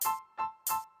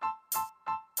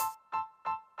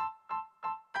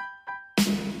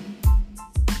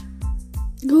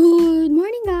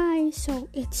guys, so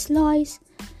it's Lois,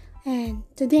 and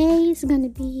today is gonna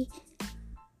be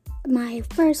my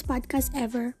first podcast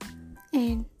ever,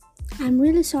 and I'm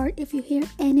really sorry if you hear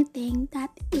anything that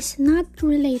is not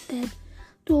related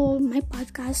to my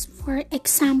podcast. For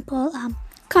example,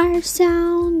 car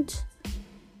sound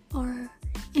or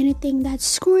anything that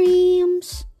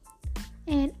screams,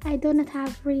 and I do not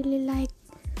have really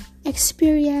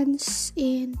experience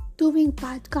in doing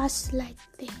podcasts like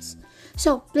this.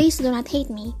 So please do not hate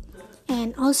me,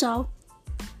 and also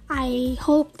I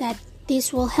hope that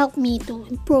this will help me to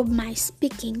improve my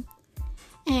speaking.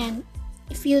 And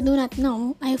if you do not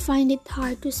know, I find it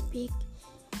hard to speak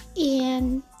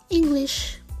in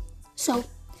English,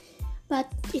 but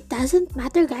it doesn't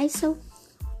matter, guys. So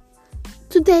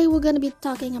today we're gonna be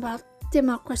talking about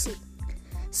democracy,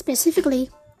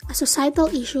 specifically a societal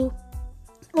issue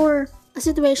or a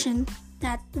situation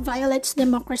that violates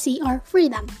democracy or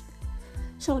freedom.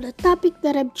 So the topic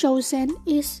that I've chosen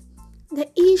is the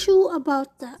issue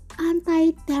about the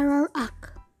Anti-Terror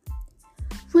Act.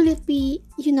 Will it be,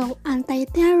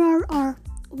 anti-terror, or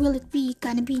will it be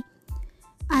gonna be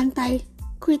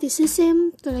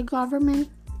anti-criticism to the government?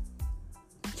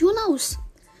 Who knows?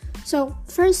 So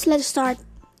first, let's start.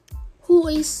 Who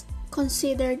is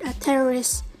considered a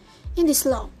terrorist in this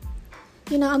law?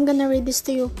 I'm gonna read this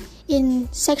to you. In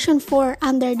Section 4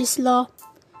 under this law,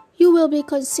 you will be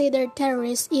considered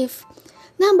terrorist if,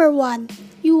 number 1,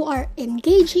 you are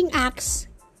engaging acts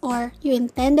or you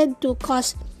intended to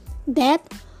cause death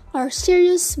or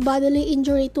serious bodily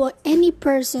injury to any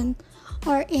person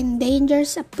or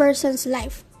endangers a person's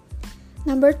life.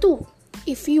 Number 2,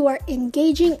 if you are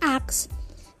engaging acts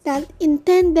that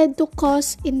intended to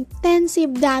cause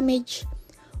intensive damage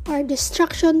or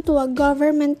destruction to a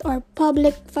government or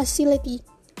public facility,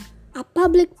 a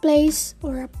public place,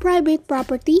 or a private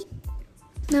property.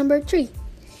 Number 3,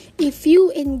 if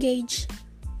you engage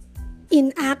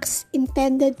in acts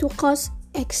intended to cause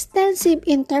extensive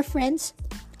interference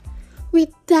with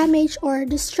damage or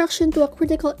destruction to a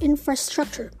critical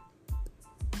infrastructure.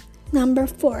 Number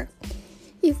 4,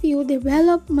 if you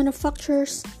develop,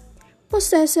 manufactures,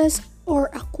 possesses,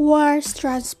 or acquires,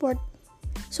 transport,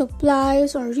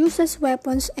 supplies, or uses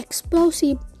weapons,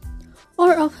 explosive,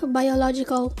 or of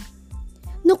biological,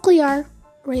 nuclear,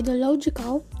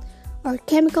 radiological, or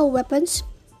chemical weapons.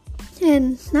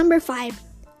 And number 5,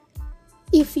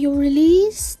 if you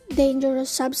release dangerous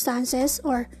substances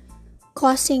or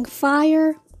causing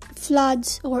fire,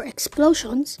 floods, or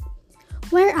explosions,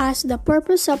 whereas the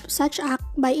purpose of such act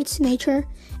by its nature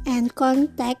and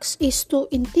context is to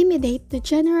intimidate the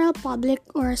general public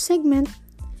or a segment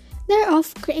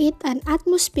thereof, create an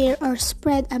atmosphere or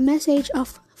spread a message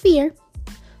of fear,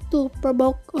 to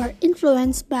provoke or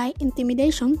influence by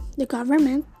intimidation the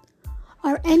government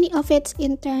or any of its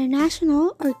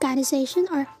international organization,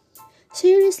 or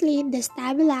seriously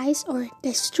destabilize or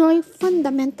destroy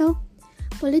fundamental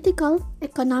political,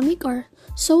 economic, or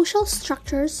social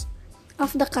structures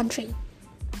of the country,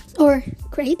 or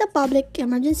create a public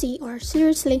emergency, or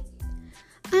seriously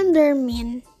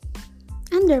undermine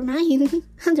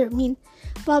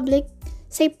public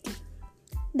safety.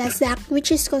 That's the act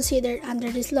which is considered under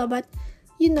this law. But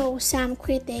some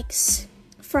critics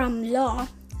from law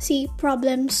see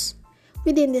problems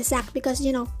within this act because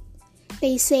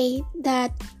they say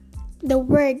that the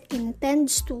word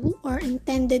intends to or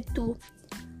intended to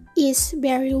is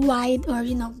very wide, or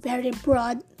very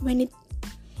broad when it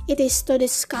is to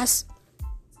discuss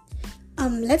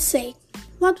let's say,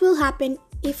 what will happen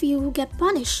if you get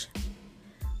punished?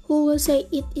 Who will say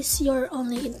it is your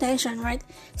only intention, right?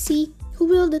 See, who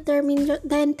will determine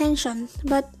the intention?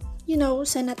 But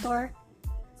Senator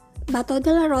Bato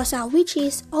de la Rosa, which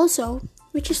is also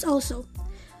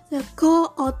the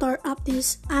co-author of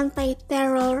this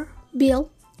anti-terror bill,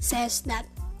 says that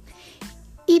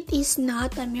it is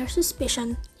not a mere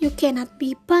suspicion. You cannot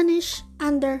be punished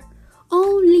under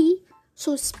only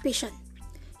suspicion.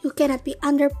 You cannot be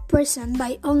under prison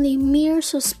by only mere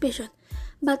suspicion,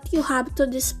 but you have to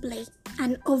display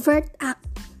an overt act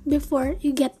before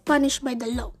you get punished by the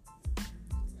law.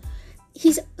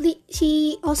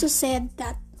 He also said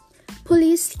that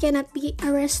police cannot be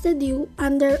arrested you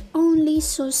under only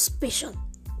suspicion.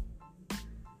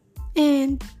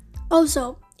 And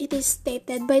also, it is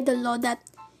stated by the law that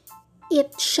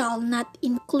it shall not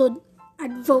include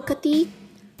advocacy,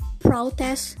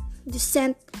 protest,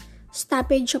 dissent,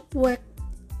 stoppage of work,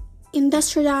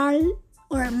 industrial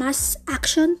or mass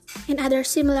action, and other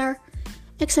similar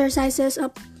exercises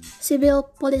of civil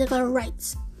political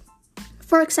rights.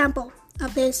 For example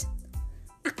of these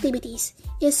activities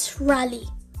is rally,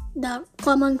 the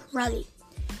common rally,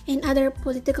 and other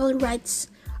political rights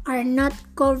are not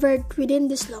covered within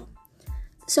this law.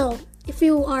 So if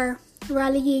you are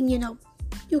rallying,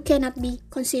 you cannot be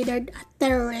considered a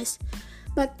terrorist.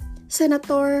 But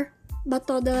Senator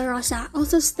Bato de la Rosa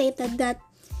also stated that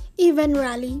even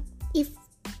rally, if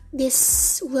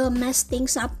this will mess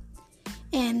things up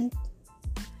and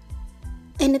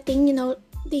anything,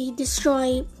 they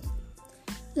destroy,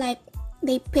 like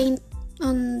they paint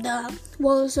on the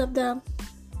walls of the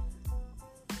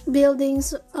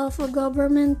buildings of a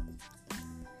government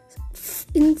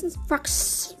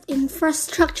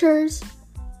infrastructures,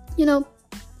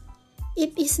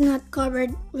 it is not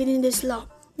covered within this law,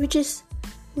 which is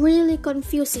really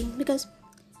confusing because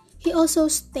he also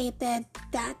stated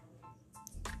that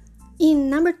in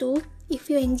number 2, if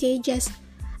you engages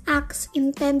acts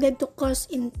intended to cause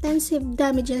intensive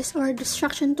damages or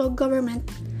destruction to a government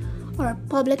or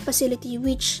public facility,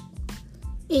 which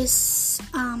is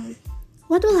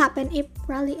what will happen if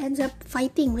rally ends up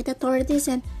fighting with authorities.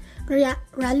 And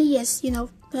rally is,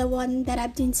 the one that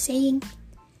I've been saying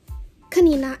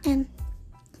kanina, and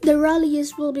the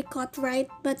rallies will be caught, right?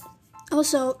 But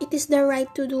also it is their right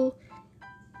to do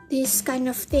these kind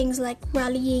of things like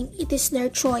rallying. It is their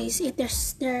choice, it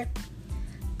is their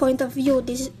point of view.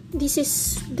 This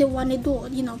is the one they do,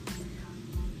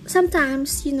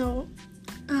 sometimes,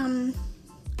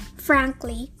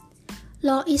 frankly,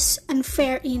 law is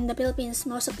unfair in the Philippines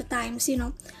most of the times.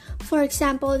 For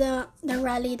example, the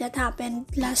rally that happened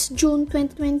last June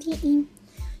 2020 in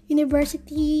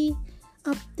University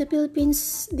of the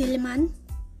Philippines, Diliman.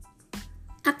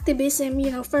 Activism,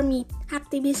 for me,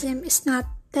 activism is not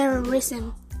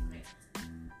terrorism.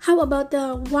 How about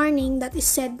the warning that is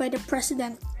said by the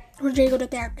President, Rodrigo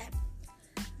Duterte?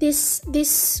 This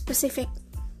specific,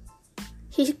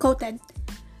 he quoted,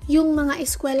 yung mga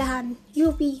eskwelahan,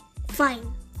 UP, fine,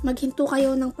 maghinto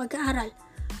kayo ng pag-aaral.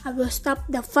 I will stop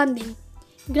the funding.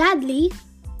 Gladly,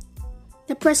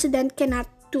 the President cannot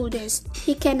do this.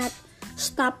 He cannot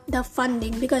stop the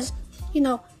funding because,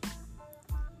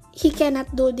 he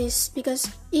cannot do this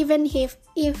because even if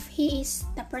he is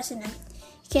the President,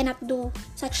 he cannot do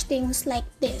such things like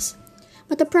this.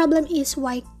 But the problem is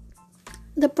why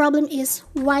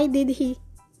did he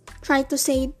try to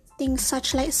say things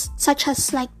such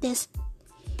as like this?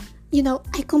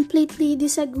 I completely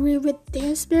disagree with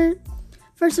this.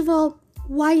 First of all,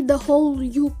 why the whole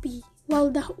UP? Why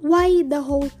the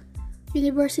whole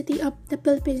University of the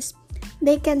Philippines?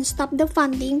 They can stop the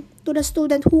funding to the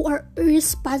students who are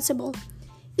irresponsible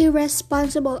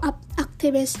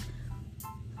activists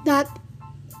that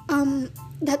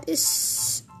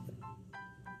is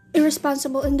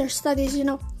irresponsible in their studies,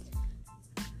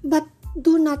 but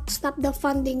do not stop the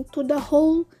funding to the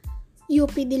whole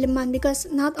UP Diliman because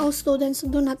not all students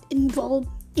do not involve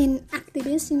in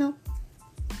activists.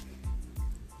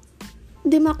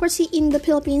 Democracy in the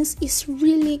Philippines is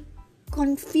really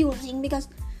confusing because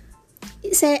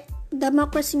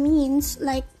democracy means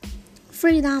like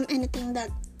freedom, anything that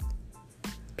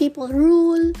people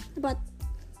rule, but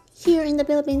here in the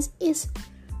Philippines is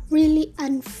really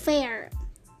unfair.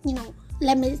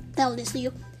 Let me tell this to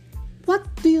you. What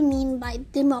do you mean by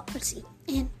democracy?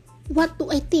 And what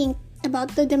do I think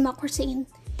about the democracy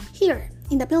here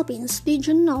in the Philippines? Did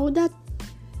you know that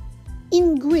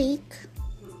in Greek,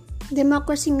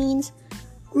 democracy means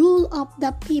rule of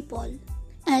the people,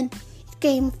 and it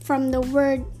came from the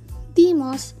word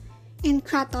demos and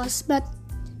kratos. But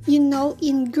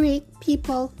in Greek,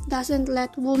 people doesn't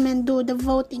let women do the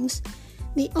votings.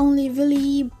 They only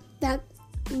believe that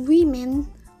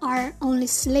women are only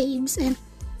slaves and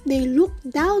they look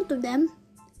down to them,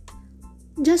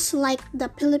 just like the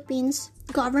Philippines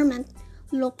government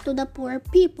look to the poor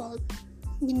people.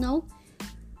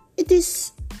 It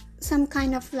is some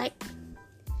kind of like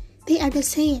they are the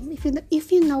same.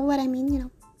 If you know what I mean,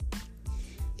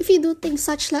 if you do things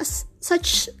such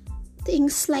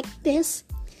things like this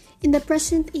in the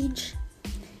present age,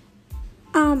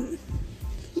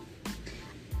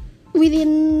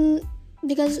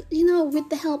 because with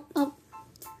the help of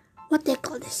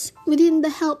within the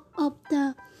help of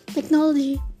the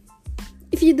technology,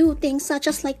 if you do things such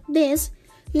as like this,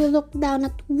 you look down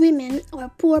at women or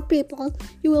poor people,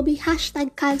 you will be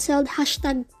 #cancelled,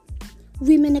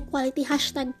 #women equality,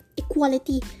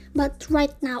 #equality. But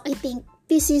right now, I think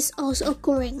this is also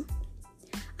occurring.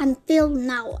 Until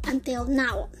now,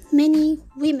 many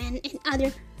women and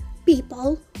other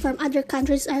people from other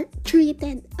countries are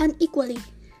treated unequally.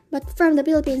 But from the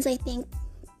Philippines, I think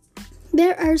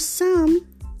there are some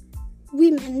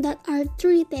women that are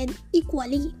treated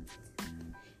equally,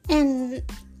 and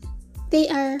they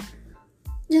are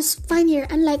just fine here,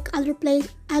 unlike other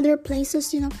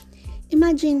places.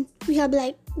 Imagine we have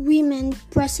like women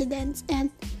presidents and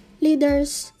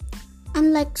leaders.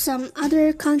 Unlike some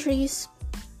other countries,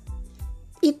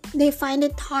 they find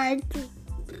it hard to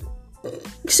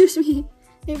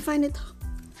they find it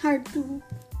hard to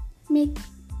make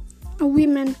a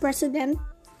women president.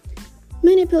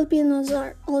 Many Filipinos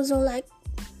are also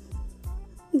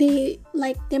they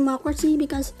like democracy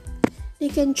because they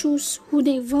can choose who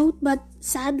they vote, but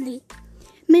sadly,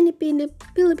 many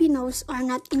Filipinos are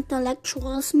not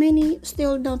intellectuals. Many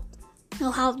still don't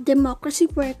know how democracy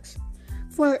works.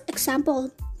 For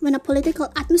example, when a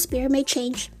political atmosphere may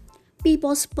change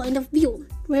people's point of view.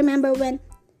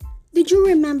 Did you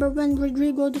remember when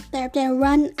Rodrigo Duterte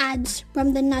ran ads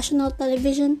from the national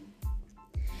television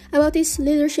about his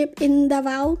leadership in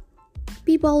Davao?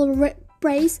 People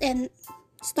praised and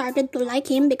started to like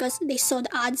him because they saw the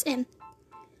ads and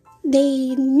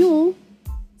they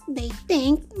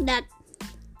think that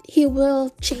he will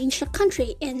change the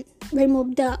country and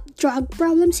remove the drug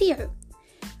problems here.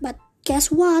 But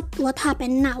guess what? What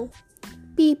happened now?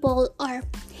 People are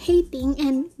hating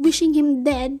and wishing him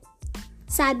dead,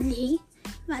 sadly.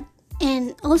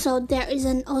 And also there is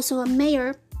also a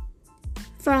mayor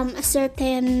from a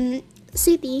certain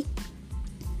city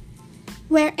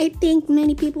where I think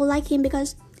many people like him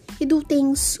because he do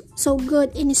things so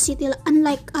good in his city,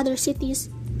 unlike other cities.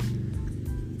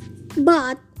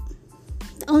 But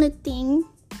the only thing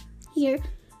here,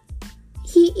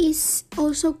 he is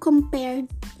also compared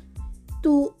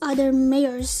to other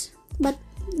mayors, but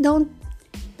don't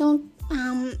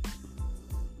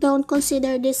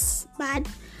consider this bad.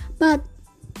 But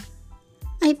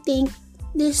I think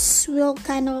this will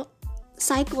kind of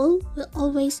will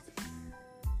always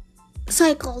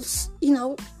cycles,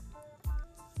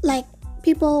 like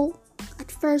people at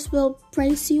first will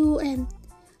praise you and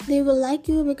they will like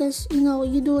you because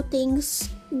you do things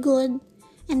good,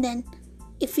 and then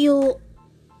if you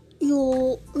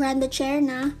run the chair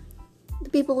now, the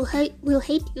people will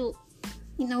hate you.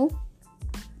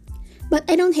 But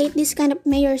I don't hate this kind of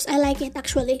mayors. I like it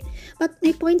actually. But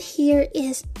my point here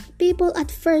is people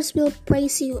at first will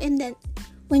praise you, and then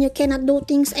when you cannot do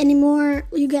things anymore,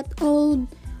 you get old,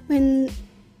 and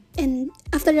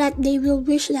after that they will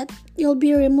wish that you'll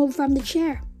be removed from the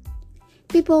chair.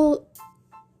 People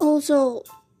also,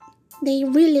 they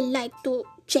really like to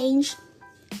change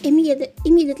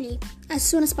immediately, as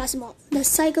soon as possible. The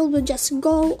cycle will just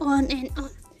go on and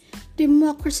on.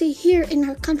 Democracy here in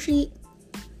our country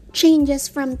changes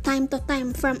from time to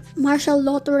time, from martial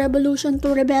law to revolution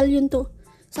to rebellion to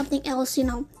something else.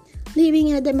 Living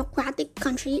in a democratic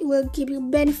country will give you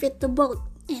benefit to both,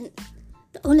 and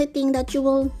the only thing that you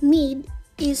will need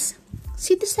is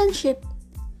citizenship.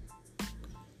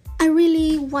 I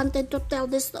really wanted to tell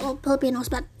this to all Filipinos,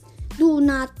 but do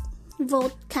not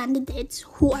vote candidates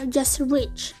who are just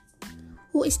rich,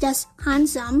 who is just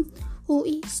handsome,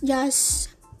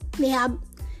 they have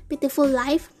beautiful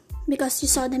life because you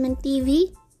saw them in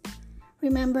TV.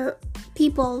 Remember,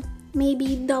 people may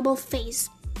be double-faced.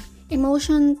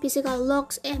 Emotion, physical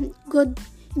looks, and good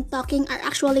in talking are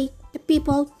actually the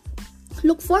people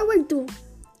look forward to.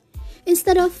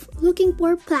 Instead of looking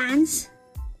for plans,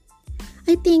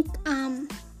 I think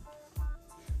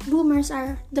boomers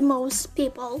are the most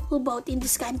people who vote in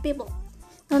this kind of people.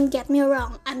 Don't get me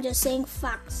wrong, I'm just saying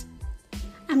facts.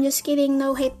 I'm just kidding,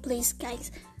 no hate please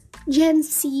guys. Gen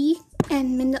Z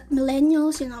and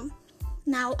millennials,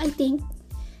 now I think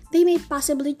they may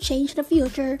possibly change the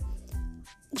future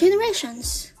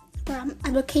generations from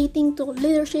advocating to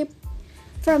leadership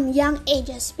from young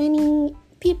ages. Many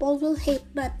people will hate,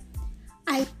 but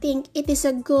I think it is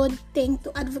a good thing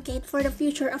to advocate for the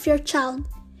future of your child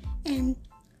and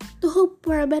to hope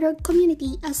for a better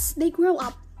community as they grow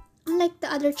up, unlike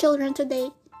the other children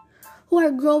today who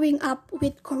are growing up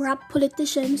with corrupt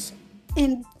politicians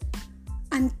and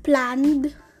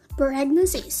unplanned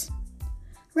pregnancies.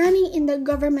 Running in the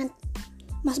government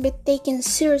must be taken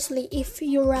seriously. If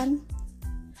you run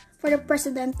for the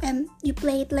president and you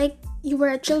play it like you were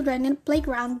a children in a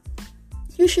playground,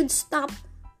 you should stop.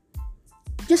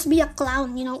 Just be a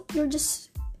clown, you're just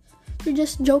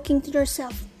joking to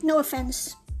yourself. No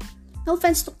offense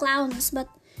to clowns, but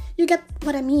you get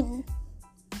what I mean.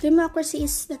 Democracy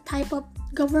is the type of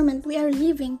government we are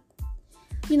living.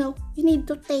 You need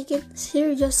to take it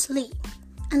seriously,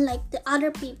 unlike the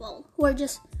other people who are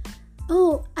just,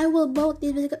 I will vote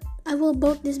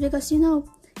this because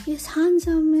he's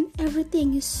handsome and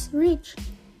everything, he's rich,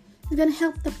 he's gonna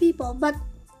help the people. But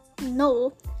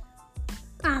no,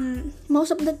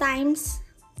 most of the times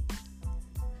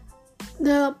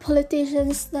the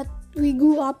politicians that we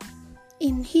grew up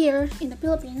in here in the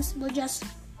Philippines will just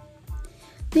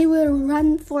they will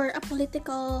run for a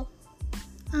political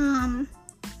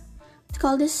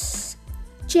call this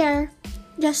chair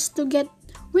just to get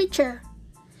richer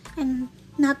and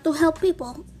not to help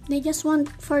people. They just want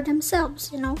for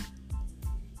themselves,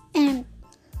 and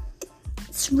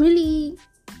it's really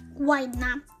wide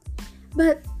now.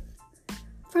 But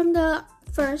from the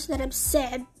first that I've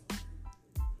said,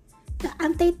 the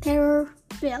anti-terror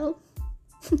bill,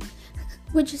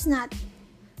 which is not,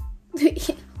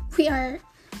 we are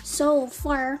so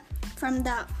far from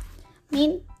the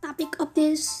main topic of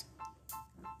this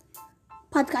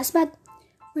podcast, but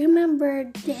remember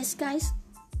this, guys.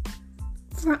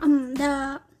 From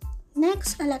the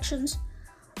next elections,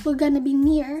 we're gonna be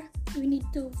near. We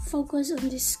need to focus on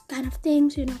this kind of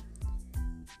things,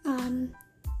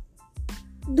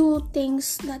 do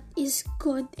things that is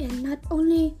good, and not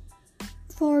only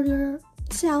for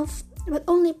yourself but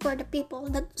only for the people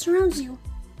that surrounds you.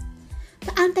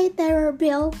 The anti-terror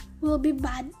bill will be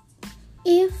bad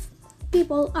if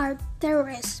people are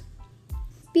terrorists.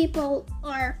 People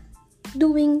are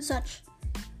doing such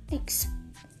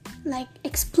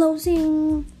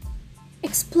explosive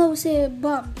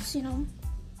bombs,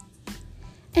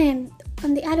 And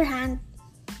on the other hand,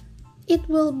 it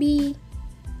will be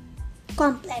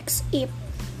complex if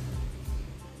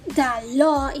the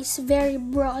law is very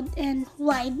broad and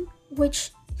wide,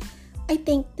 which I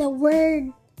think the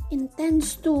word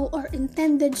intends to or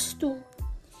intended to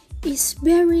is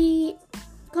very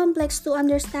complex to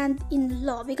understand in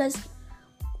law, because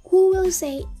who will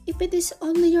say if it is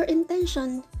only your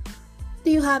intention?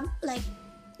 Do you have like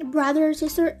a brother or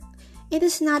sister? It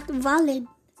is not valid,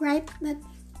 right? But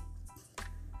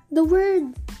the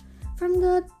word from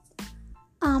the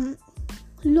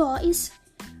law is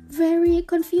very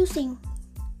confusing.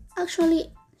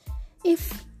 Actually,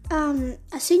 if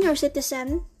a senior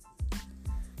citizen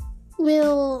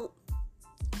will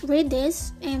read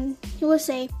this and he will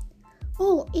say,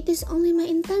 "Oh, it is only my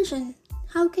intention.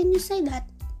 How can you say that?"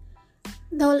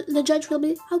 The judge will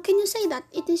be, "How can you say that?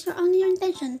 It is only your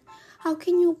intention. How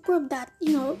can you prove that?"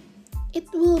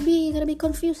 It will be gonna be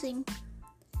confusing.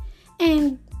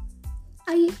 And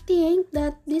I think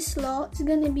that this law is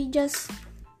gonna be just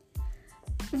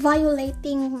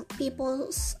violating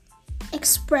people's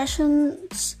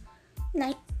expressions,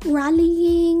 like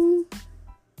rallying.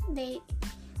 They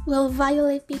will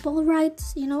violate people's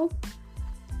rights,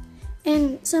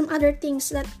 and some other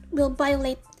things that will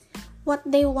violate what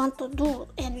they want to do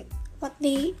and what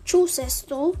they chooses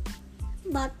to.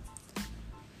 But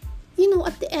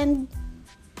at the end,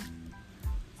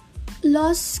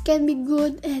 laws can be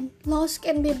good and laws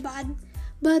can be bad,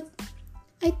 but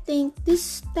I think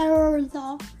this terror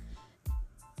law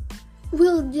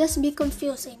will just be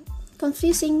confusing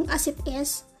as it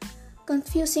is,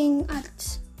 confusing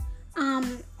at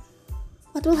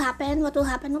what will happen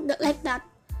like that.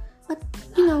 But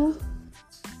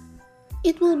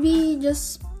it will be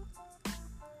just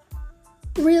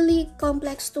really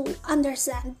complex to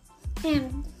understand,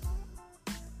 and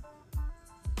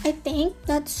I think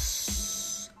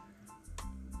that's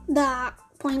the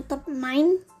point of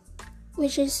mine,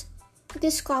 which is it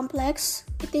is complex,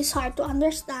 it is hard to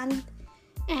understand,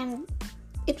 and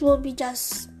it will be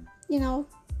just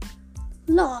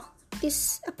law. It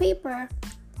is a paper,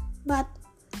 but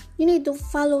you need to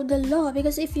follow the law,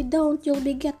 because if you don't, you'll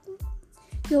get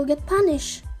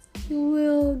punished. You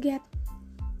will get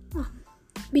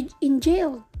be in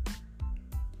jail.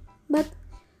 But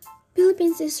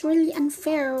Philippines is really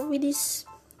unfair with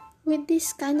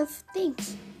this kind of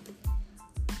things.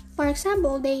 For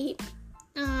example, they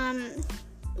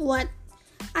what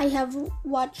I have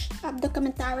watched a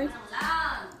documentary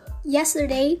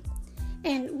yesterday,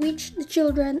 and which the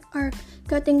children are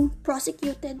getting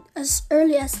prosecuted as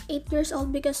early as 8 years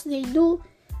old because they do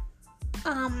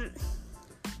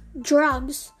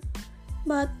drugs.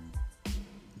 But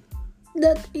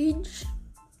that age,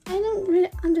 I don't really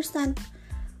understand.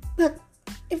 But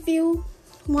if you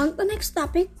want the next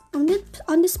topic on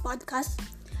this podcast,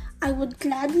 I would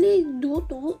gladly do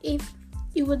too if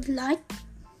you would like.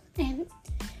 And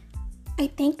I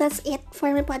think that's it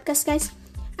for my podcast, guys.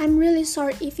 I'm really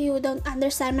sorry if you don't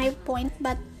understand my point,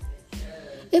 but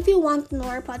if you want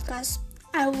more podcasts,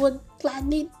 I would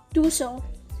gladly do so.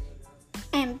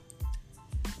 And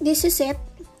this is it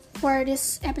for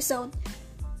this episode.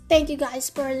 Thank you guys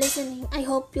for listening. I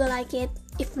hope you like it.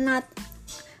 If not,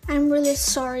 I'm really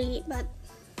sorry, but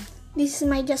this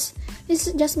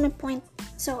is just my point.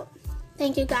 So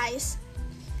thank you guys.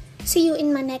 See you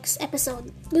in my next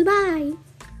episode. Goodbye.